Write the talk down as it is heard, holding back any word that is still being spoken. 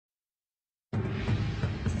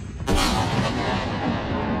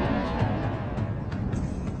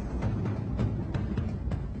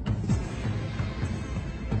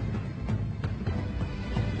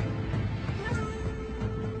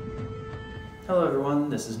Hello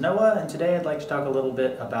everyone, this is Noah, and today I'd like to talk a little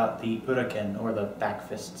bit about the Uraken, or the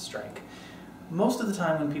Backfist strike. Most of the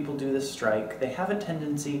time when people do this strike, they have a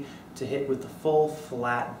tendency to hit with the full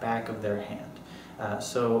flat back of their hand.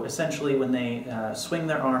 So essentially when they swing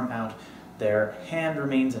their arm out, their hand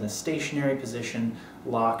remains in a stationary position,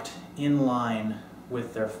 locked in line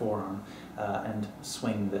with their forearm, and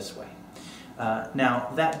swing this way.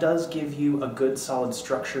 Now that does give you a good solid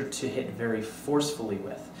structure to hit very forcefully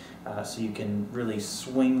with. So you can really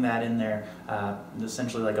swing that in there,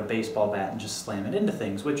 essentially like a baseball bat, and just slam it into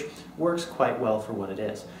things, which works quite well for what it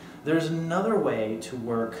is. There's another way to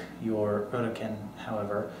work your Uraken,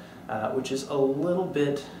 however, which is a little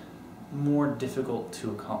bit more difficult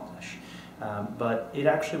to accomplish, but it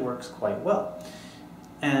actually works quite well.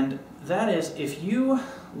 And that is, if you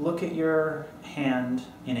look at your hand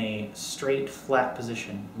in a straight, flat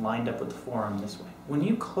position, lined up with the forearm this way, when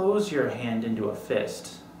you close your hand into a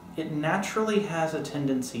fist, it naturally has a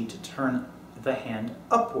tendency to turn the hand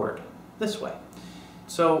upward, this way.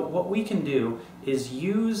 So what we can do is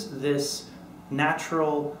use this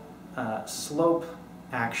natural slope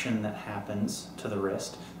action that happens to the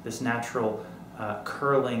wrist, this natural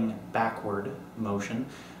curling backward motion,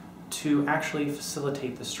 to actually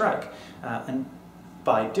facilitate the strike. And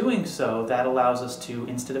by doing so, that allows us to,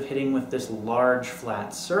 instead of hitting with this large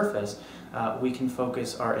flat surface, we can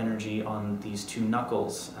focus our energy on these two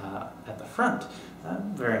knuckles at the front,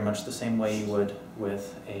 very much the same way you would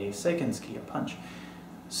with a seikensuki, a punch.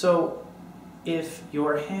 So if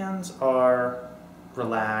your hands are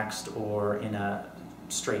relaxed or in a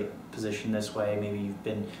straight position this way, maybe you've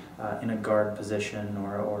been in a guard position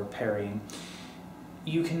or parrying,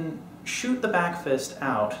 you can shoot the back fist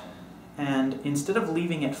out, and instead of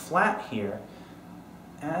leaving it flat here,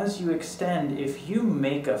 as you extend, if you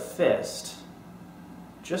make a fist,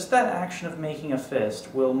 just that action of making a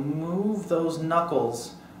fist will move those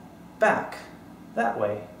knuckles back that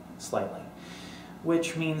way slightly,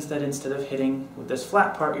 which means that instead of hitting with this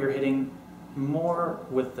flat part, you're hitting more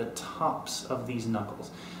with the tops of these knuckles.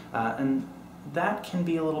 And that can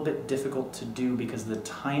be a little bit difficult to do because the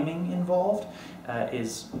timing involved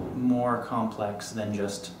is more complex than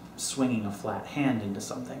just swinging a flat hand into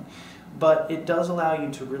something. But it does allow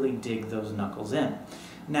you to really dig those knuckles in.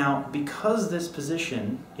 Now, because this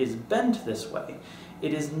position is bent this way,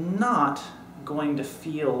 it is not going to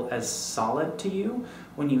feel as solid to you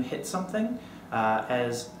when you hit something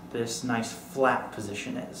as this nice flat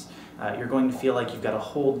position is. You're going to feel like you've got to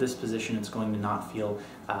hold this position. It's going to not feel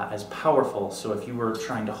as powerful. So if you were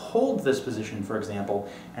trying to hold this position, for example,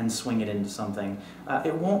 and swing it into something,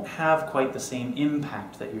 it won't have quite the same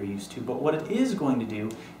impact that you're used to. But what it is going to do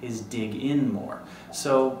is dig in more.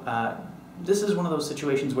 So this is one of those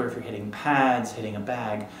situations where if you're hitting pads, hitting a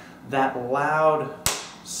bag, that loud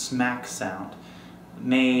smack sound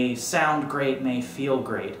may sound great, may feel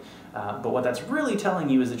great, but what that's really telling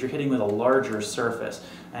you is that you're hitting with a larger surface,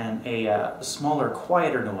 and a smaller,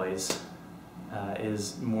 quieter noise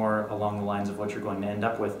is more along the lines of what you're going to end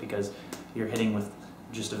up with, because you're hitting with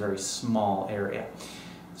just a very small area.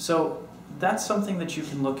 So that's something that you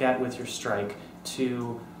can look at with your strike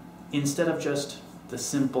to, instead of just the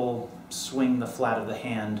simple swing the flat of the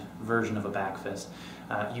hand version of a back fist,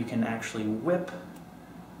 you can actually whip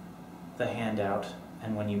the hand out,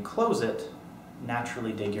 and when you close it,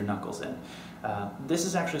 naturally dig your knuckles in. This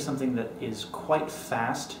is actually something that is quite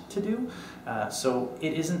fast to do, so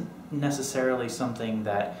it isn't necessarily something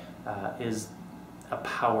that is a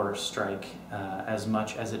power strike as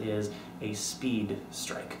much as it is a speed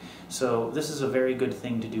strike. So this is a very good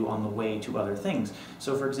thing to do on the way to other things.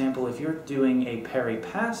 So for example, if you're doing a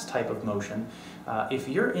parry-pass type of motion, if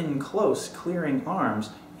you're in close, clearing arms,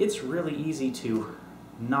 it's really easy to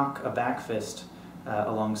knock a back fist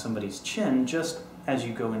along somebody's chin just as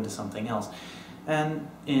you go into something else. And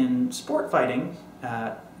in sport fighting,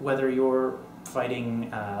 whether you're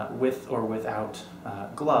fighting with or without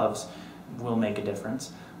gloves will make a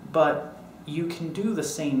difference, but you can do the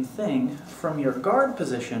same thing from your guard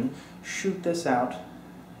position, shoot this out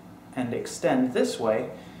and extend this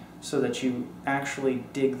way so that you actually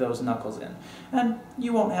dig those knuckles in. And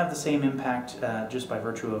you won't have the same impact just by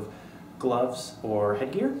virtue of gloves or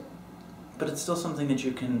headgear, but it's still something that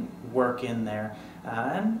you can work in there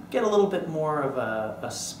and get a little bit more of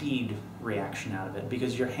a speed reaction out of it,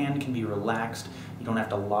 because your hand can be relaxed, you don't have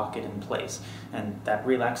to lock it in place, and that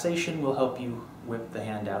relaxation will help you whip the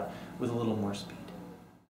hand out with a little more speed.